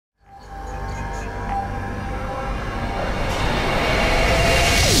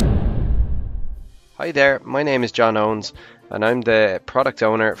Hi there, my name is John Owens and I'm the product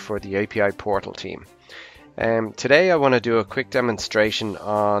owner for the API Portal team. Today I want to do a quick demonstration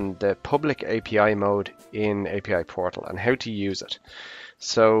on the public API mode in API Portal and how to use it.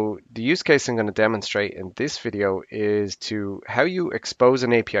 So the use case I'm going to demonstrate in this video is to how you expose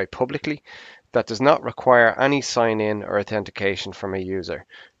an API publicly that does not require any sign-in or authentication from a user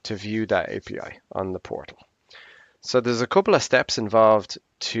to view that API on the portal. So there's a couple of steps involved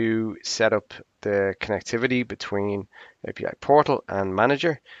to set up the connectivity between API Portal and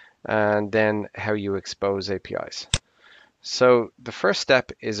Manager, and then how you expose APIs. So the first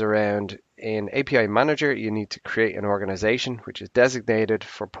step is around in API Manager, you need to create an organization which is designated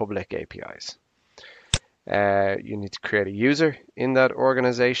for public APIs. You need to create a user in that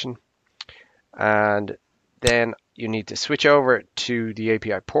organization, and then you need to switch over to the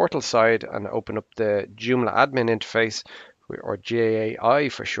API Portal side and open up the Joomla admin interface, or JAI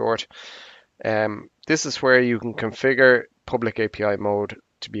for short. This is where you can configure public API mode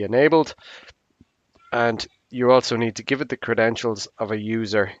to be enabled, and you also need to give it the credentials of a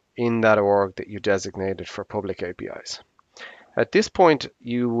user in that org that you designated for public APIs. At this point,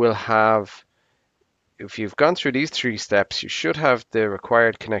 you will have, if you've gone through these three steps, you should have the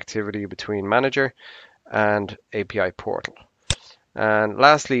required connectivity between Manager and API Portal. And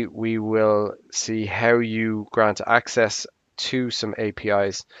lastly, we will see how you grant access to some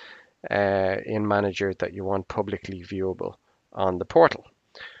APIs in Manager that you want publicly viewable on the portal.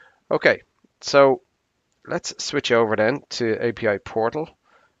 Okay, so let's switch over then to API Portal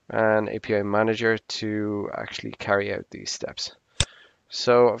and API Manager to actually carry out these steps.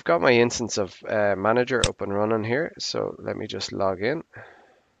 So I've got my instance of Manager up and running here, so let me just log in.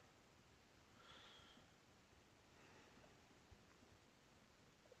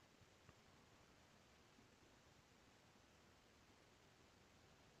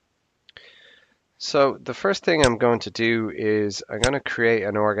 So the first thing I'm going to do is I'm going to create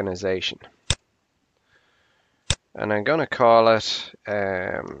an organization. And I'm going to call it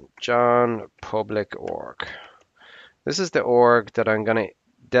John Public Org. This is the org that I'm going to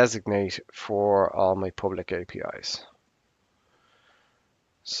designate for all my public APIs.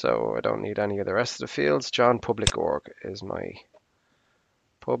 So I don't need any of the rest of the fields. John Public Org is my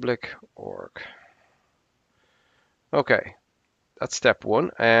public org. Okay, that's step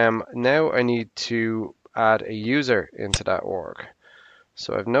one. Now I need to add a user into that org.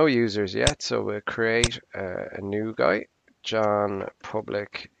 So I have no users yet, so we'll create a new guy, John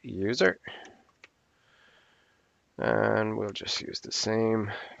Public User. And we'll just use the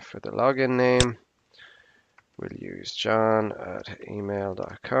same for the login name. We'll use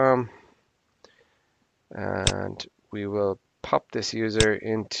john@email.com. And we will pop this user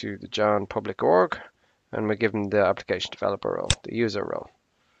into the John Public Org, and we'll give him the application developer role, the user role.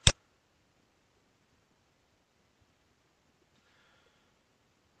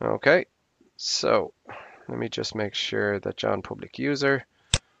 Okay, so let me just make sure that John Public User,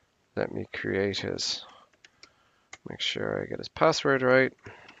 let me create his, make sure I get his password right.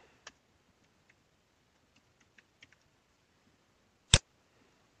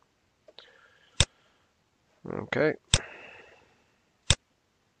 Okay.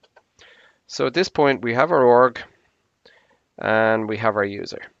 So at this point we have our org and we have our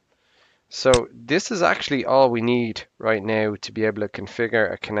user. So this is actually all we need right now to be able to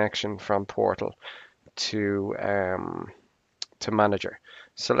configure a connection from Portal to Manager.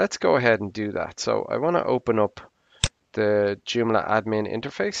 So let's go ahead and do that. So I want to open up the Joomla admin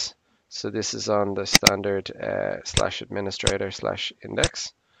interface. So this is on the standard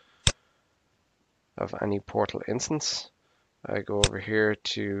 /administrator/index of any Portal instance. I go over here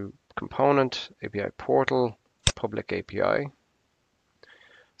to component, API Portal, public API.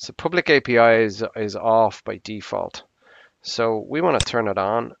 So public API is off by default. So we want to turn it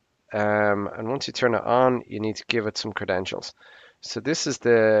on. And once you turn it on, you need to give it some credentials. So this is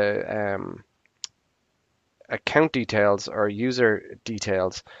the account details or user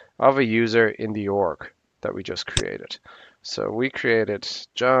details of a user in the org that we just created. So we created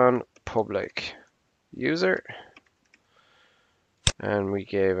John Public User, and we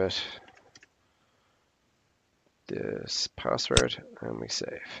gave it this password, and we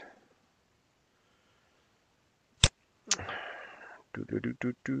save.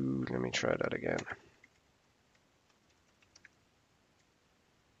 Let me try that again.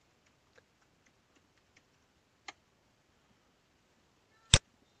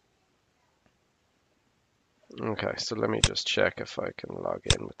 Okay, so let me just check if I can log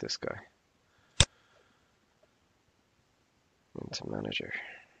in with this guy into Manager.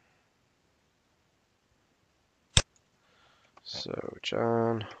 So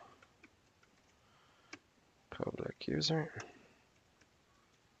John public user.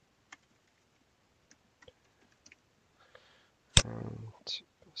 And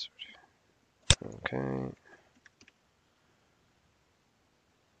password. Okay.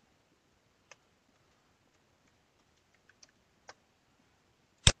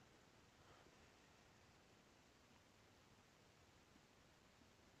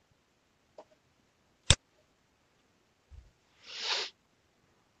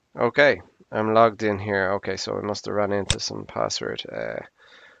 Okay, I'm logged in here. Okay, so I must have run into some password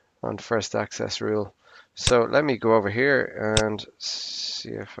on first access rule. So let me go over here and see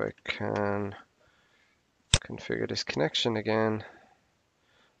if I can configure this connection again.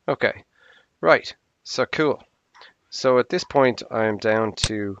 Okay, right. So cool. So at this point, I'm down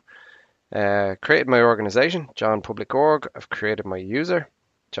to created my organization, John Public Org. I've created my user,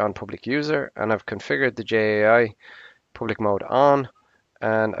 John Public User, and I've configured the JAI public mode on,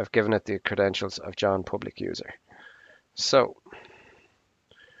 and I've given it the credentials of John Public User. So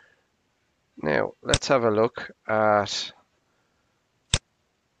now let's have a look at,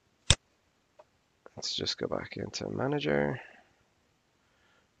 let's just go back into Manager.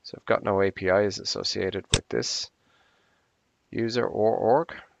 So I've got no APIs associated with this user or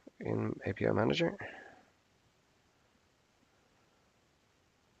org in API Manager.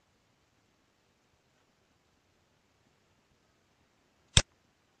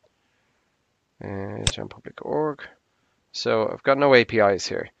 John Public Org. So I've got no APIs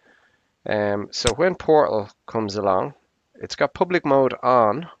here. So when Portal comes along, it's got public mode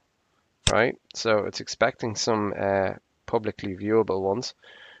on, right? So it's expecting some publicly viewable ones.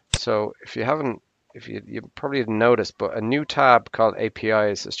 So if you haven't, you probably didn't notice, but a new tab called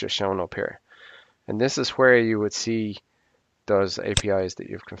APIs is just shown up here. And this is where you would see those APIs that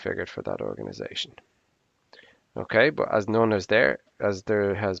you've configured for that organization. Okay, but as none is there, as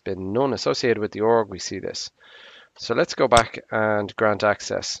there has been none associated with the org, we see this. So let's go back and grant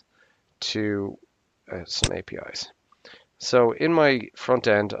access to some APIs. So in my front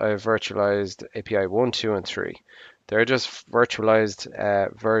end, I've virtualized API 1, 2, and 3. They're just virtualized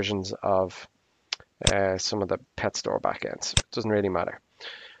versions of some of the pet store backends. It doesn't really matter.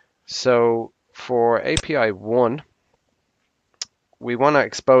 So for API 1, we want to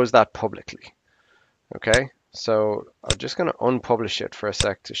expose that publicly. Okay, so I'm just going to unpublish it for a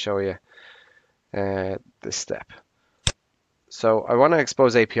sec to show you this step. So I want to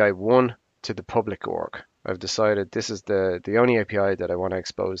expose API 1 to the public org. I've decided this is the only API that I want to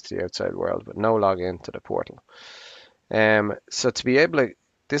expose to the outside world, but no login to the portal. So to be able to,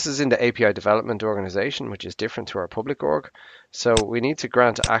 this is in the API development organization, which is different to our public org. So we need to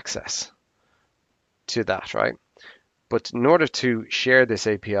grant access to that, right? But in order to share this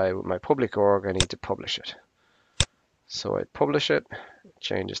API with my public org, I need to publish it. So I publish it, it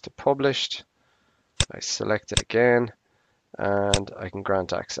changes to published. I select it again, and I can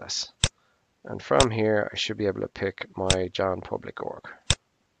grant access. And from here, I should be able to pick my John Public Org.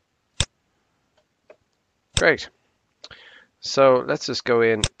 Great. So let's just go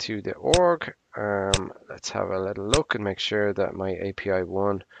into the org. Let's have a little look and make sure that my API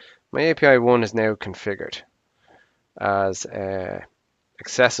 1 is now configured as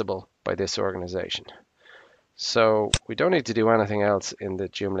accessible by this organization. So we don't need to do anything else in the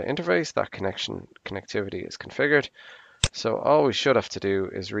Joomla interface. That connectivity is configured. So all we should have to do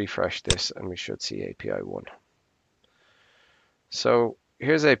is refresh this and we should see API 1. So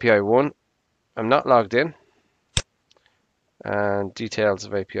here's API 1. I'm not logged in, and details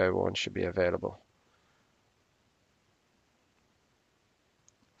of API 1 should be available.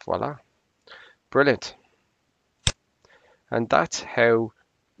 Voila. Brilliant. And that's how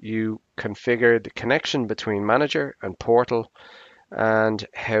you configure the connection between Manager and Portal and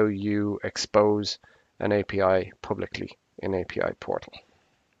how you expose an API publicly in API Portal.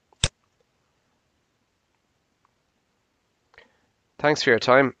 Thanks for your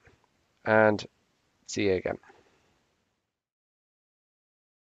time, and see you again.